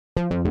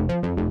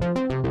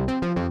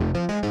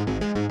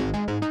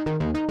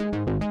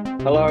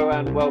Hello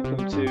and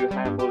welcome to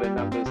Handball in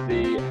Numbers,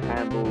 the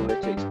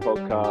Handballytics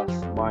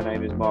podcast. My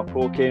name is Mark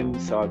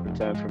Hawkins. I've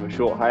returned from a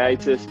short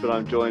hiatus, but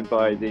I'm joined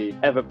by the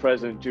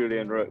ever-present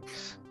Julian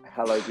Rooks.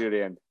 Hello,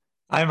 Julian.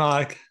 Hi,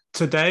 Mark.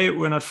 Today,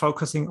 we're not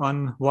focusing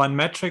on one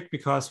metric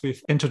because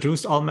we've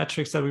introduced all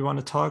metrics that we want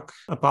to talk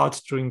about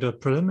during the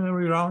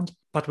preliminary round,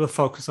 but we'll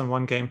focus on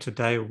one game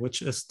today,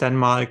 which is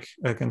Denmark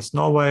against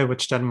Norway,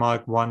 which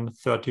Denmark won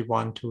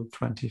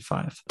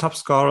 31-25. Top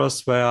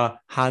scorers were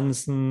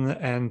Hansen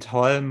and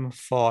Holm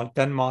for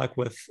Denmark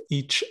with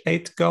each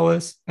 8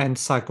 goals, and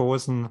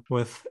Sargosen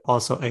with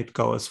also 8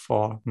 goals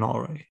for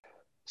Norway.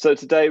 So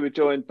today we're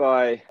joined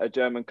by a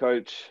German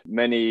coach,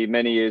 many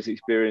years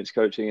experience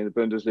coaching in the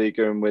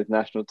Bundesliga and with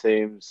national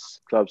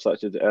teams, clubs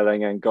such as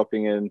Erlangen,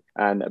 Göppingen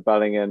and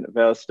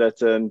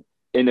Ballingen-Wellstetten.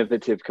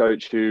 Innovative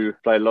coach who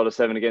played a lot of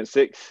 7 against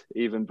 6,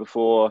 even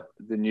before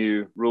the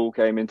new rule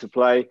came into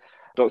play.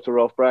 Dr.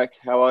 Rolf Brack,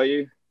 how are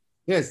you?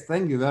 Yes,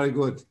 thank you. Very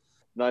good.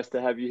 Nice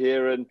to have you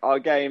here. And our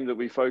game that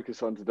we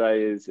focus on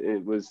today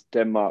was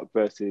Denmark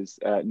versus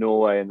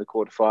Norway in the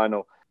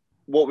quarterfinal.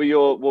 What were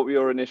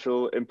your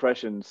initial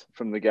impressions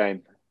from the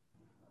game?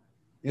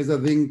 Yes, I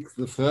think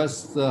the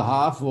first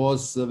half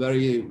was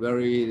very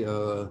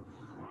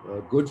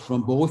good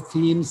from both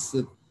teams.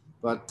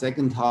 But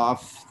second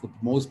half, the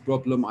most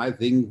problem, I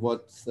think,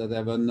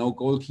 there were no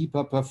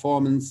goalkeeper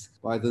performance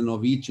by the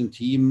Norwegian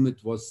team.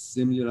 It was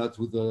similar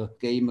to the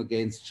game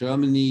against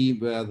Germany,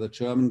 where the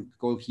German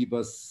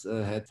goalkeepers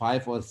had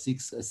 5 or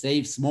 6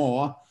 saves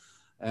more,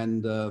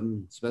 and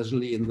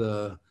especially in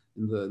the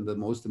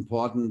most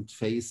important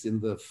phase in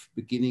the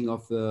beginning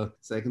of the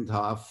second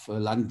half,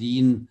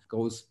 Landin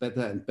goes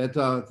better and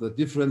better. The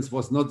difference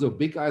was not so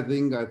big, I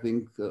think. I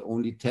think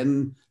only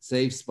 10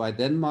 saves by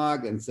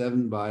Denmark and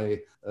 7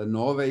 by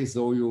Norway.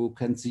 So you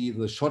can see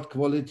the shot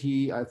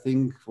quality, I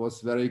think,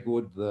 was very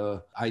good.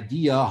 The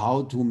idea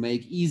how to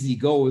make easy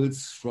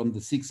goals from the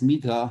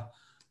 6-meter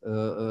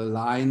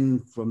line,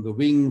 from the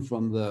wing,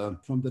 from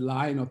the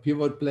line or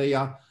pivot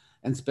player,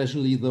 and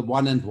especially the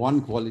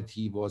 1-and-1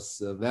 quality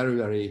was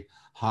very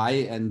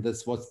high. And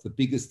this was the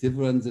biggest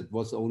difference. It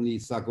was only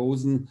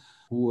Sargosen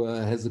who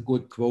has a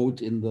good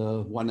quote in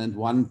the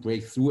 1-and-1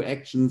 breakthrough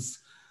actions,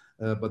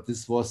 but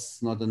this was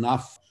not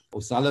enough.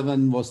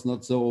 O'Sullivan was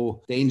not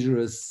so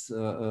dangerous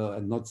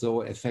and not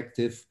so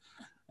effective.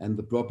 And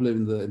the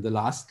problem in the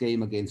last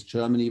game against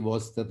Germany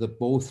was that the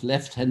both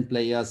left-hand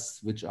players,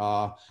 which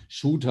are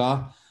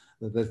shooter,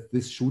 that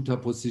this shooter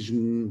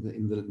position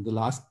in the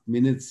last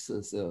minutes,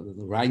 the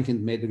Reinkind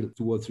made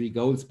 2 or 3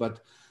 goals,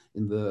 but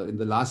in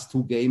the last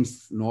 2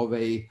 games,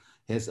 Norway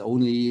has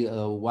only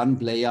 1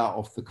 player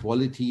of the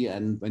quality.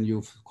 And when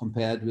you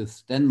compared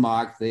with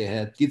Denmark, they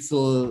had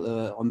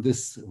Gitzel on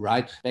this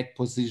right back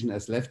position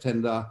as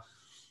left-hander.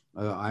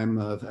 I'm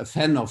a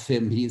fan of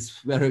him. He's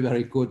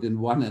very good in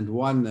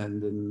 1-and-1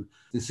 and in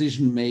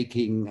decision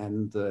making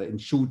and in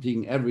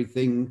shooting,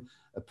 everything.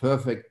 A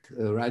perfect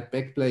right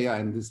back player,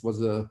 and this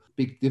was a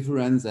big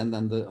difference. And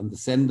on the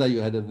center, you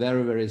had a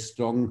very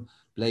strong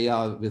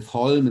player with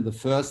Holm in the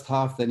first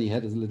half. Then he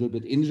had a little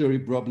bit injury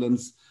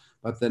problems,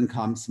 but then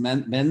comes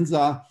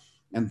Mensah,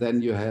 and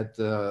then you had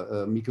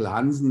Mikkel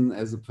Hansen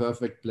as a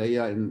perfect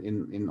player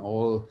in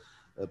all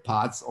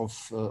parts of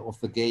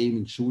the game,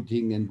 in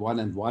shooting and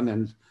 1-and-1.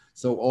 And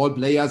so all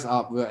players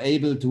were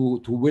able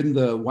to win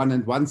the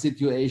 1-and-1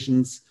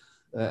 situations.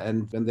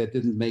 And when they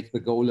didn't make the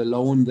goal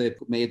alone, they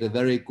made a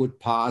very good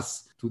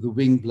pass to the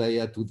wing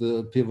player, to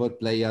the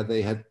pivot player.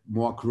 They had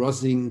more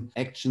crossing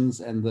actions,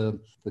 and the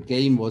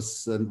game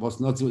was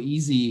not so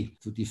easy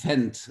to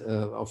defend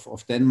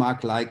of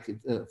Denmark. Like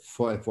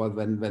for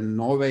when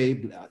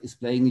Norway is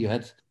playing, you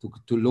had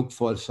to look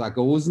for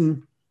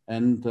Sargosen,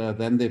 and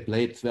then they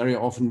played very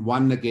often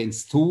 1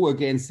 against 2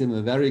 against him.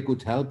 A very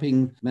good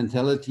helping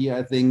mentality,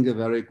 I think, a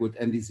very good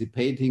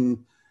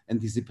anticipation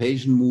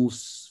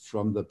moves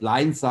from the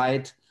blind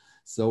side.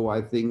 So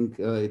I think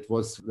it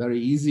was very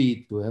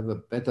easy to have a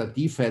better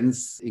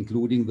defense,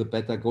 including the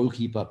better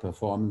goalkeeper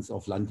performance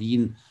of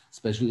Landin,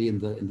 especially in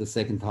the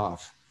second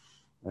half.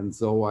 And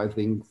so I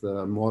think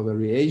the more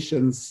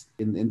variations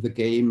in the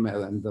game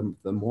and the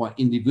more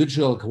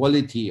individual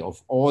quality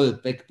of all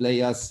back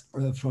players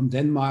from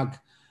Denmark,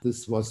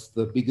 this was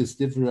the biggest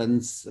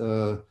difference.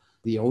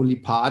 The only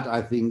part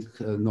I think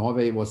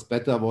Norway was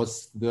better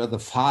were the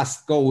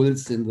fast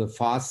goals in the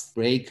fast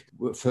break,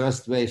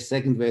 first wave,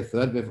 second wave,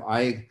 third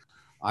wave.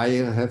 I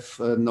have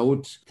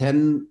note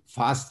 10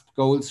 fast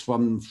goals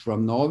from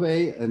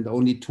Norway and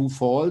only 2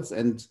 faults,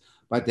 and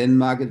by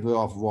Denmark it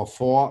were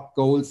 4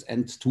 goals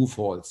and 2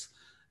 faults.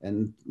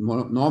 And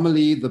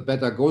normally the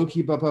better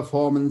goalkeeper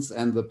performance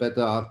and the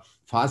better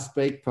fast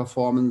break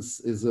performance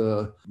is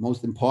a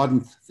most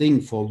important thing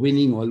for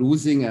winning or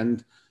losing.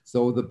 And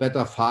so the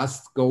better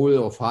fast goal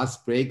or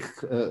fast break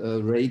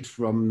rate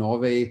from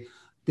Norway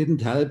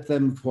didn't help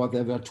them, for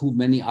there were too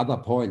many other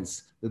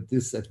points. That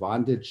this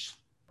advantage,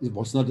 it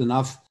was not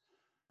enough.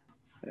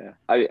 Yeah,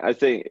 I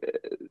think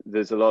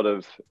there's a lot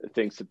of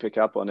things to pick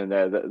up on in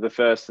there. The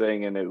first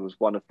thing, and it was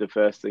one of the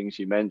first things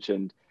you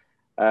mentioned,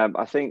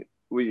 I think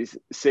we've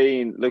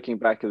seen, looking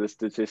back at the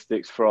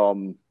statistics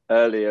from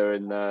earlier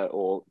in the,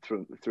 or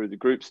through the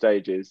group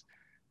stages,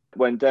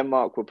 when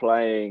Denmark were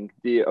playing,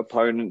 the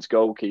opponent's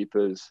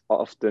goalkeepers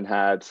often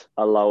had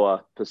a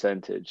lower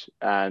percentage.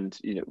 And,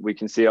 we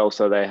can see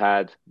also they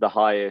had the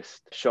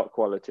highest shot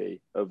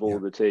quality of all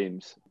the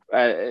teams.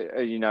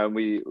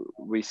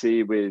 We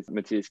see with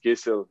Matthias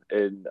Gissel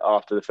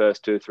after the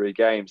first 2 or 3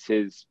 games,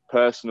 his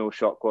personal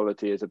shot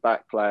quality as a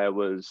back player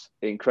was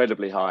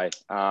incredibly high.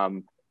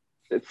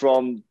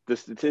 From the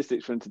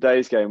statistics from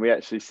today's game, we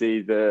actually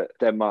see that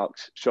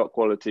Denmark's shot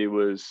quality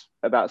was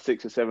about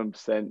 6 or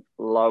 7%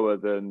 lower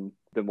than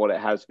what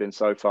it has been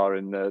so far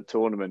in the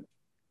tournament.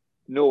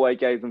 Norway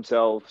gave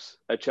themselves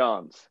a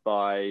chance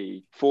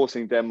by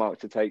forcing Denmark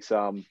to take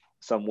some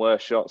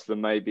worse shots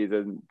than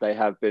they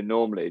have been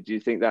normally. Do you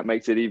think that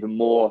makes it even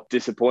more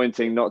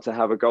disappointing not to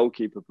have a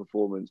goalkeeper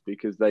performance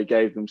because they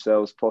gave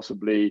themselves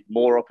possibly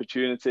more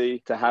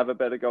opportunity to have a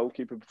better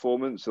goalkeeper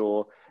performance?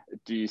 Or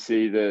do you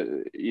see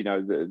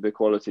the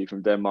quality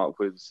from Denmark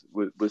was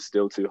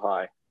still too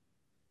high?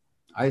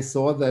 I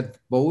saw that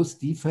both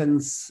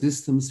defense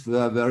systems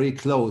were very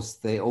close.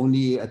 They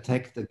only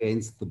attacked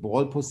against the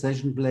ball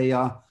possession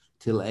player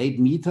till 8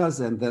 meters,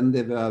 and then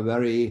they were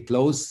very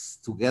close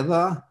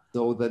together,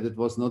 so that it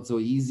was not so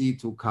easy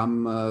to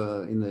come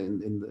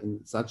in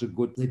such a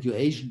good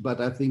situation. But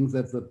I think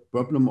that the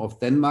problem of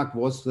Denmark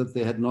was that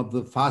they had not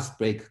the fast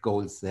break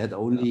goals. They had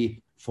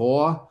only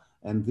 4.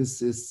 And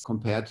this is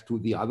compared to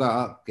the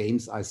other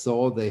games I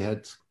saw, they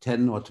had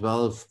 10 or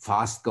 12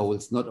 fast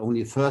goals, not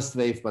only first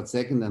wave, but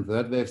second and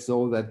third wave.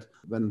 So that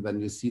when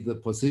you see the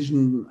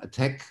position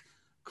attack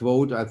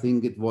quote, I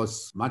think it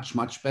was much,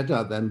 much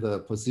better than the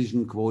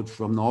position quote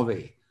from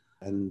Norway.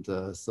 And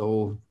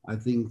so I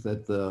think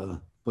that the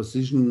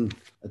position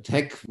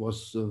attack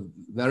was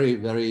very,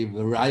 very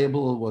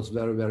variable, was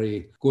very,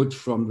 very good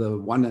from the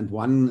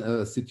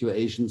 1-on-1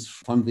 situations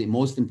from the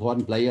most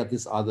important player.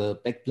 These are the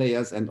back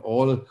players, and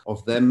all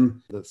of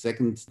them, the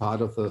second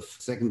part of the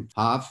second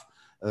half,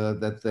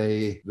 that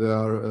they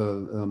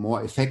were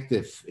more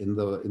effective in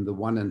the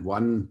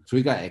 1-on-1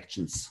 trigger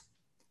actions.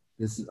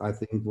 This, I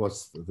think,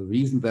 was the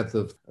reason that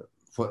the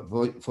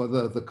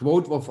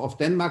quote of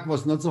Denmark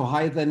was not so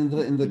high than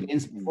in the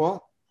games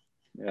before.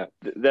 Yeah,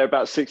 they're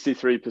about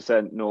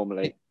 63%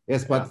 normally.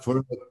 Yes, but for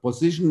the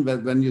position,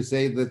 when you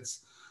say that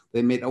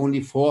they made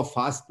only 4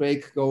 fast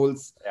break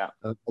goals,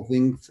 I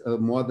think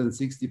more than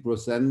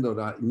 60%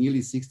 or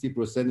nearly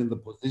 60% in the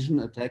position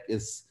attack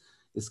is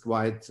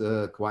quite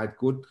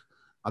good.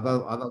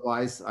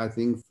 Otherwise, I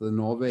think the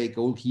Norway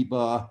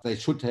goalkeeper, they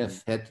should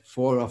have had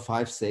 4 or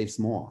 5 saves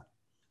more.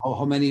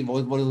 How many?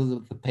 What was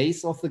the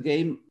pace of the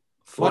game?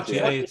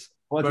 48.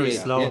 Very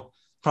slow. Yeah.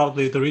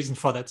 Probably the reason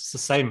for that is the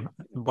same.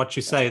 What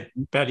you say,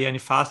 barely any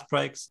fast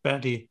breaks,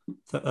 barely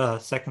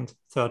second,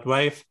 third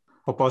wave.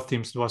 For both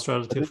teams, it was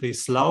relatively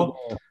slow,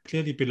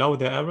 clearly below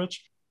their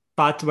average.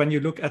 But when you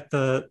look at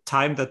the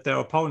time that their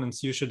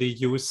opponents usually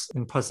use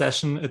in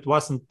possession, it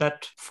wasn't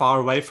that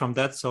far away from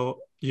that. So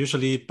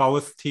usually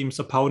both teams'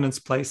 opponents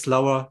play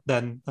slower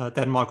than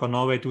Denmark or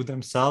Norway do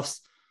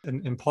themselves.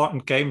 In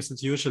important games,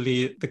 it's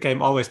usually the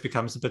game always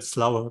becomes a bit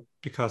slower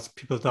because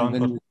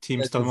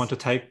teams don't want to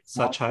take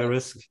such high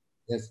risk.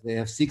 Yes, they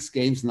have 6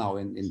 games now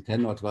in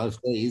 10 or 12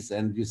 days,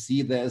 and you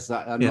see there's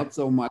not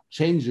so much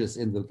changes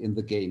in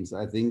the games.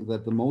 I think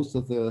that the most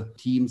of the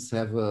teams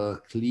have a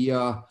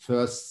clear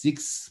first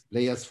 6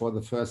 players for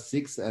the first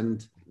 6,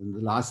 and in the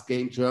last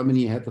game,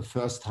 Germany had the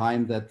first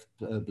time that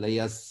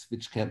players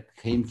which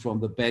came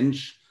from the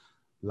bench,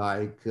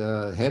 like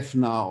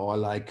Hefner or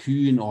like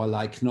Kühn or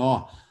like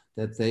Knorr,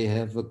 that they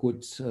have a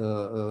good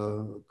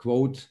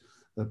quote.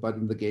 But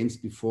in the games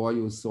before,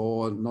 you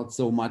saw not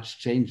so much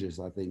changes,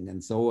 I think.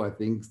 And so I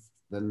think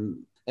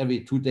then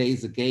every 2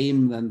 days a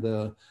game, then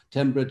the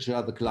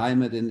temperature, the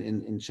climate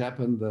in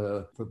Japan,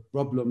 the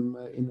problem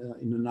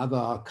in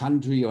another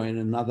country or in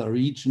another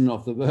region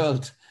of the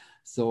world.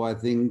 So I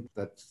think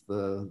that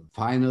the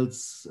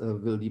finals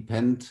will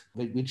depend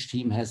which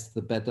team has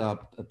the better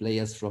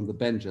players from the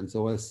bench. And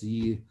so I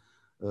see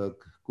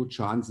good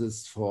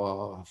chances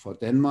for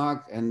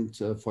Denmark and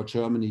for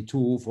Germany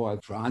too. For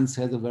France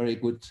has a very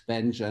good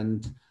bench,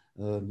 and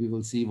we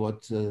will see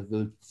what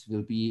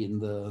will be in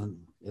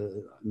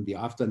the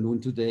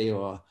afternoon today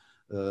or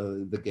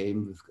the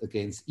game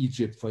against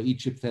Egypt. For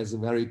Egypt has a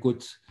very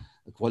good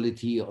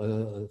quality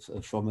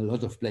from a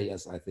lot of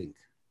players, I think.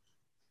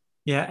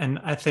 Yeah, and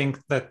I think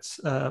that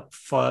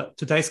for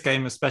today's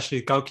game,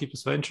 especially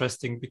goalkeepers were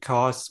interesting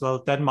because, well,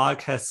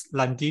 Denmark has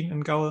Landin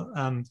in goal,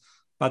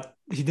 but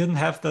he didn't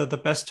have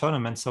the best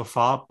tournament so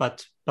far.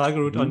 But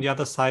Bergerud on the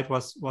other side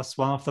was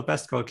one of the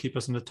best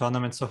goalkeepers in the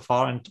tournament so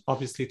far. And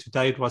obviously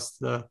today it was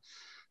the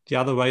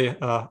other way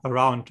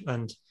around.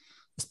 And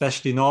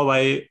especially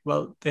Norway,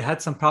 well, they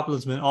had some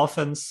problems with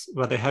offense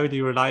where they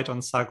heavily relied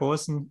on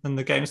Sargosen in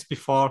the games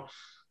before,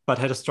 but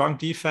had a strong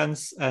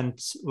defense. And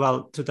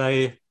well,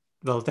 today,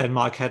 well,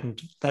 Denmark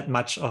hadn't that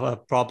much of a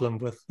problem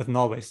with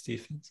Norway's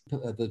defense.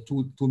 The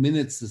two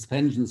minutes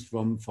suspensions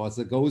for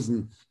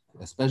Sargosen,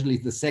 especially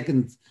the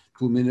second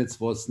 2 minutes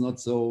was not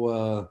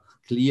so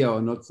clear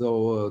or not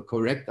so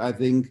correct, I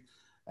think.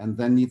 And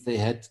then they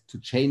had to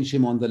change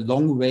him on the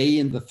long way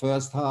in the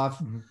first half.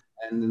 Mm-hmm.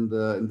 And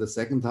in the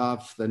second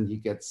half, then he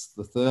gets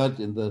the third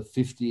in the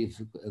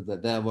 50th.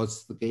 There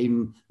was the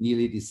game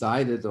nearly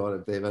decided,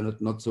 or they were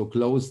not so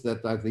close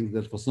that I think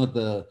that was not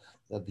that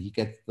he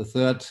gets the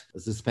third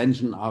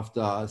suspension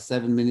after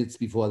 7 minutes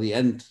before the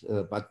end.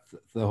 But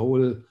the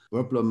whole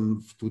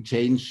problem to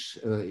change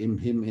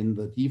him in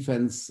the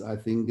defense, I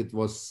think it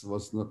was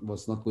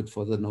not good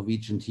for the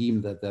Norwegian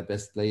team that their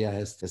best player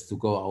has to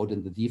go out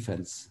in the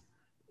defense.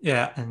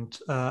 Yeah, and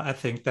I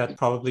think that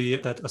probably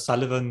that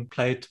O'Sullivan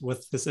played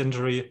with this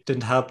injury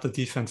didn't help the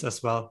defense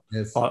as well,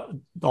 yes.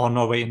 or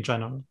Norway in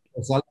general.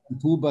 O'Sullivan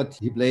too, but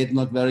he played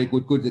not very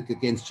good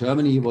against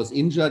Germany. He was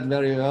injured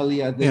very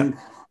early, I think,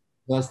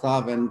 first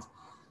half, and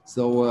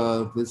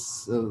so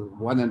this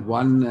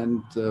 1-1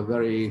 and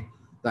very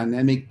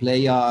dynamic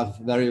player,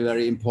 very,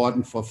 very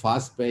important for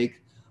fast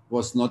break,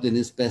 was not in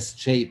his best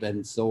shape,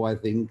 and so I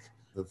think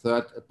the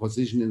third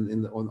position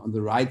on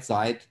the right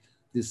side,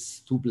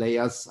 these two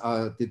players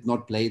did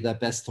not play their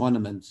best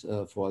tournament,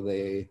 for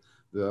they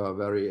were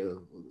very,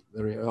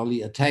 very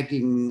early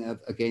attacking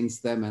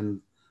against them,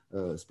 and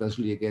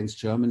especially against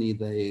Germany,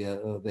 they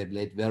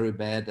played very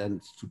bad.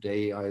 And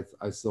today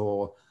I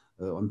saw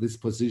on this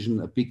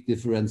position a big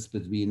difference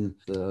between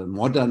the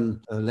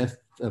modern left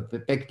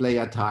back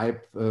player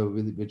type,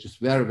 which is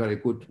very, very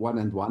good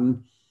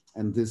 1-1.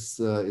 And this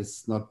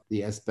is not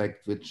the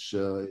aspect which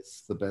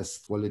is the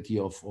best quality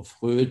of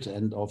Röth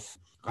and of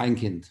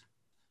Reinkind.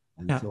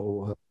 And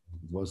so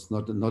it was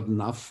not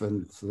enough.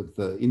 And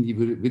the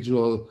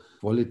individual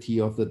quality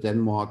of the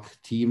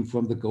Denmark team,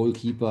 from the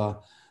goalkeeper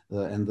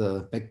and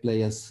the back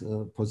players'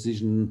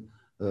 position,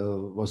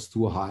 was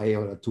too high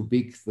or too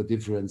big, the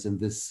difference in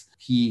this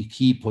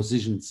key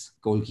positions,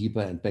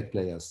 goalkeeper and back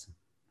players.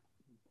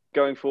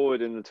 Going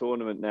forward in the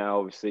tournament now,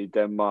 obviously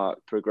Denmark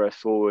progressed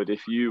forward.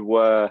 If you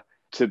were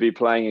to be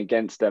playing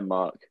against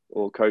Denmark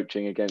or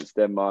coaching against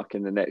Denmark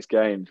in the next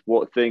games,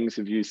 what things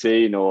have you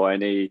seen, or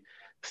any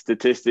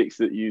statistics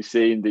that you've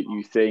seen that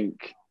you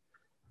think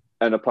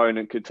an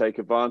opponent could take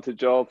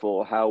advantage of,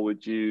 or how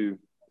would you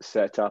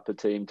set up a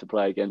team to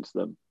play against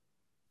them?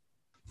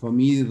 For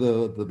me,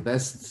 the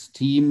best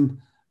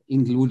team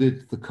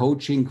included the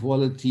coaching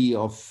quality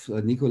of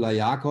Nikolaj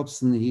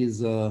Jakobsen.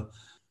 He's a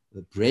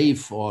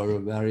brave or a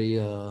very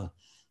a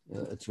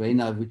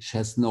trainer which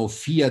has no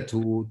fear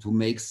to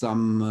make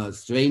some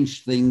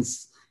strange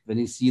things. When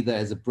you see there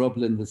is a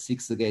problem with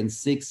 6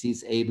 against 6,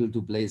 he's able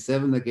to play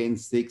 7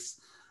 against 6.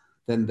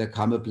 Then there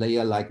come a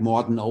player like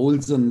Morten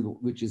Olsen,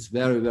 which is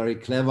very, very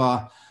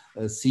clever,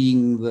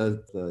 seeing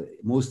the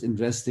most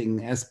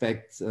interesting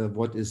aspect,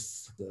 what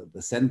is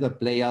the center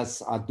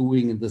players are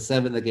doing in the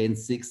 7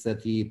 against 6,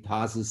 that he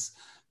passes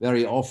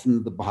very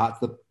often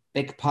the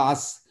back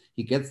pass.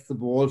 He gets the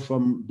ball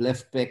from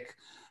left back,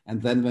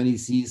 and then when he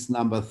sees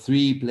number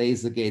 3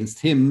 plays against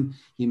him,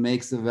 he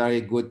makes a very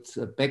good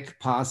back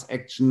pass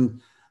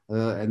action.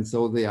 And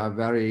so they have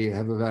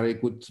a very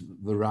good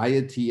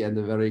variety and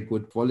a very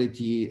good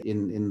quality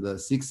in the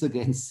 6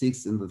 against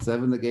 6, in the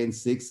 7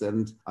 against 6.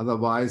 And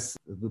otherwise,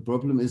 the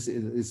problem is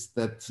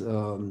that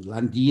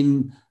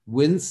Landin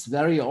wins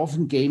very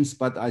often games,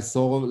 but I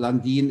saw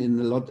Landin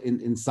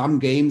in some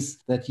games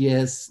that he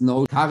has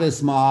no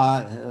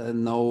charisma,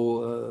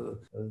 no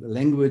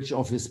language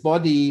of his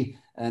body.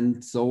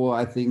 And so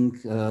I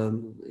think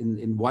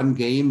in one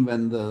game,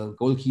 when the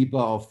goalkeeper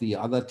of the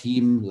other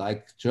team,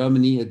 like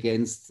Germany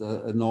against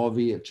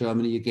Norway,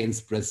 Germany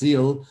against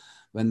Brazil,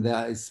 when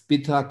there is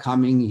Bitter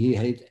coming, he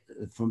had,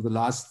 from the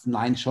last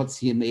 9 shots,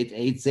 he made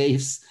 8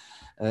 saves.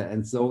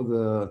 And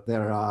so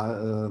there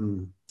are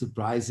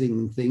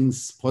surprising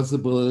things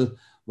possible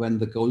when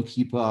the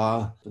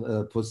goalkeeper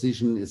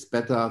position is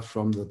better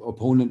from the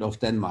opponent of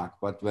Denmark.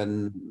 But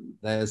when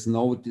there is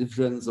no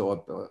difference,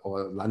 or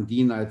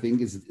Landin, I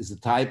think, is a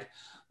type,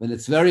 when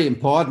it's very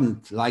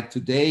important, like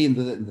today in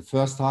the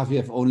first half, you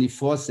have only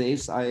 4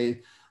 saves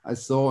I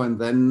saw. And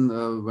then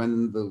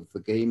when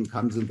the game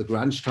comes in the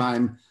crunch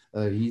time,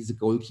 he's a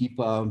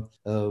goalkeeper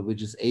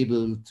which is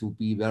able to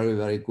be very,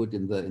 very good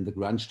in the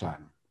crunch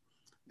time.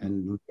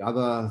 And on the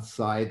other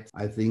side,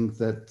 I think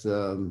that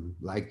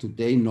like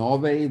today,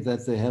 Norway,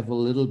 that they have a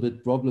little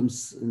bit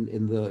problems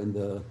in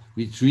the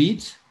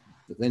retreat.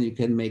 But then you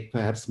can make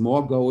perhaps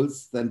more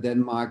goals than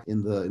Denmark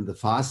in the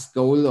fast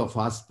goal or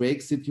fast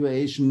break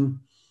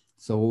situation.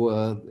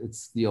 So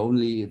it's the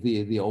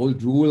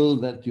old rule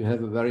that you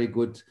have a very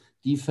good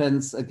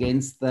defense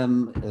against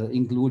them,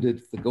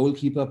 included the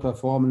goalkeeper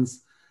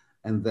performance.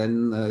 And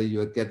then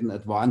you get an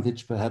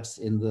advantage perhaps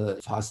in the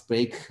fast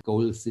break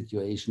goal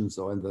situations,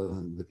 or in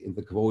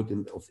the quote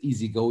of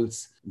easy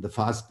goals in the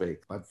fast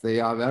break. But they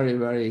are very,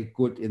 very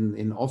good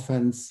in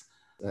offense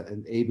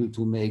and able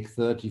to make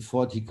 30,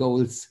 40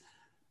 goals,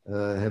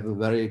 have a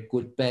very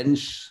good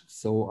bench.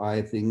 So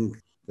I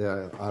think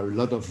there are a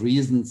lot of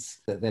reasons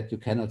that you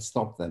cannot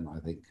stop them,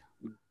 I think.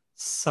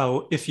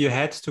 So if you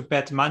had to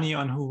bet money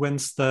on who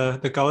wins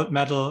the gold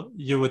medal,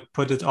 you would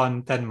put it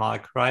on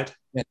Denmark, right?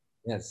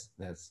 Yes,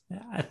 yes.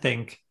 Yeah,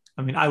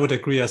 I would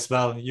agree as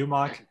well. You,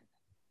 Mark?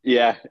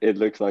 Yeah, it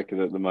looks like it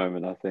at the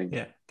moment, I think.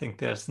 Yeah, I think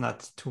there's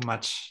not too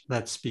much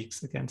that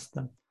speaks against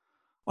them.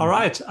 All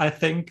right, I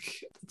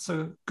think it's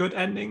a good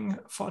ending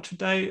for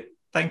today.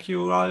 Thank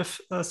you,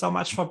 Ralf, so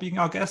much for being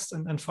our guest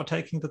and for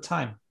taking the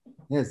time.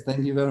 Yes,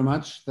 thank you very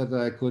much that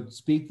I could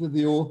speak with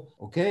you.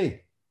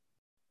 Okay.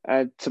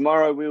 And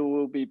tomorrow we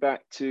will be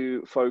back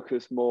to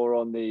focus more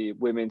on the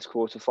women's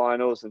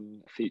quarterfinals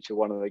and feature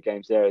one of the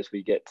games there as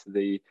we get to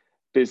the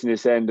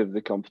business end of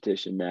the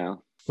competition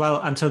now.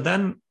 Well, until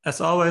then, as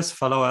always,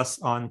 follow us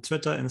on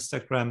Twitter,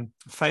 Instagram,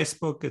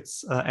 Facebook.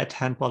 It's at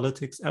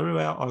Handballytics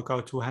everywhere, or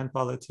go to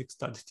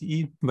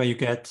handballytics.de where you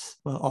get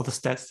all the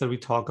stats that we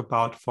talk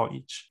about for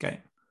each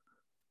game.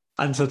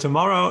 Until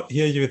tomorrow,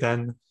 hear you then.